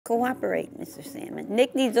Cooperate, Mr. Salmon.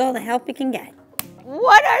 Nick needs all the help he can get.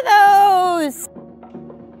 What are those?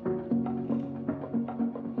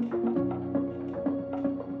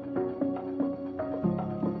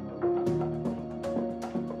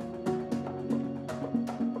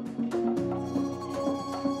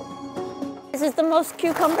 This is the most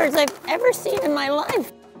cucumbers I've ever seen in my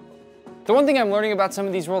life. The one thing I'm learning about some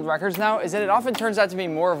of these world records now is that it often turns out to be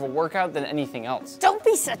more of a workout than anything else. Don't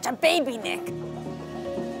be such a baby, Nick.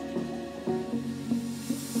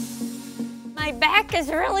 My back is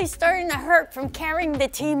really starting to hurt from carrying the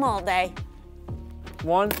team all day.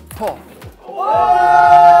 One, pull. Whoa!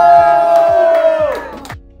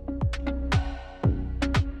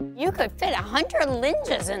 You could fit 100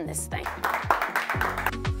 Lynjas in this thing.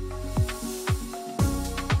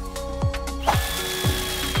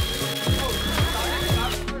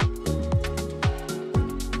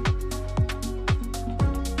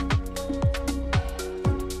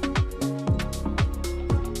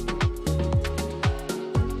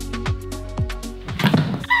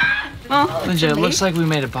 Oh, Lynja, it looks like we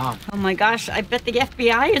made a bomb. Oh my gosh, I bet the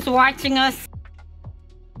FBI is watching us.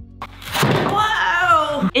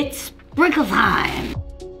 Whoa! It's sprinkle time.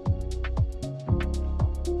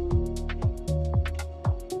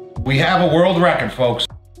 We have a world record, folks.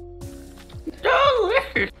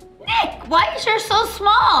 Delicious. Nick, why is yours so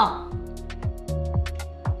small?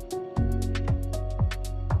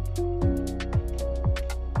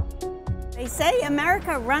 They say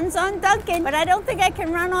America runs on Dunkin', but I don't think I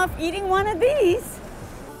can run off eating one of these.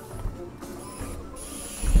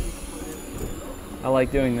 I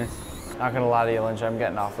like doing this. Not gonna lie to you, Lynja, I'm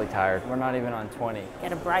getting awfully tired. We're not even on 20.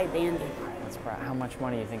 Get a bribe, Andy. That's how much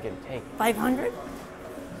money you think it'd take? 500?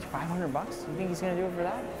 500 bucks? You think he's gonna do it for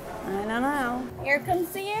that? I don't know. Here comes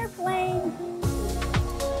the airplane.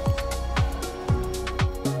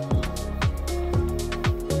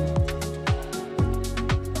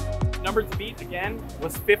 Number to beat again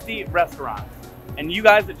was 50 restaurants, and you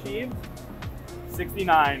guys achieved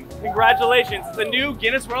 69. Congratulations, it's a new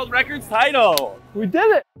Guinness World Records title. We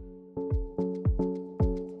did it!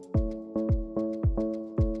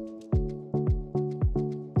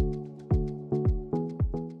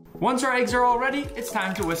 Once our eggs are all ready, it's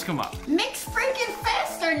time to whisk them up. Mix freaking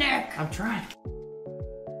faster, Nick. I'm trying.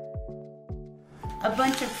 A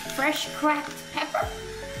bunch of fresh cracked pepper?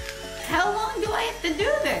 How long do I have to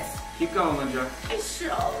do this? Keep going, Lynja. My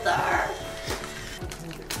shoulder.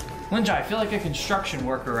 Lynja, I feel like a construction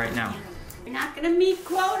worker right now. You're not gonna meet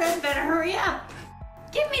quota, better hurry up.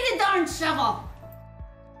 Give me the darn shovel.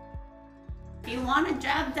 If you want a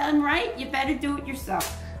job done right, you better do it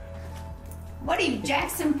yourself. What are you,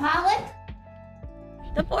 Jackson Pollock?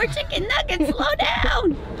 The poor chicken nuggets, slow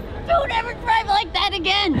down. Don't ever drive like that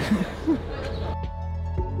again.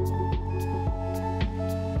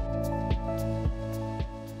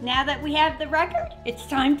 Now that we have the record, it's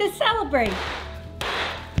time to celebrate.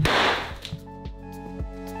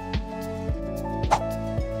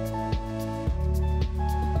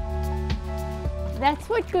 That's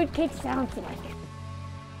what good cake sounds like.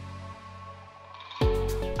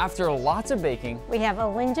 After lots of baking, We have a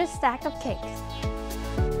Lynja stack of cakes.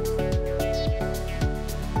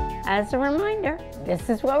 As a reminder, this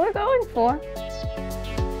is what we're going for.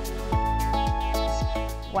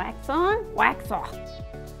 Wax on, wax off.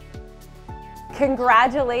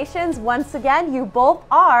 Congratulations, once again, you both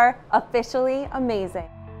are officially amazing.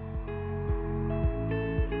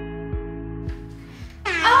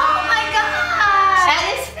 Oh my gosh!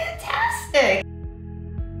 That is fantastic!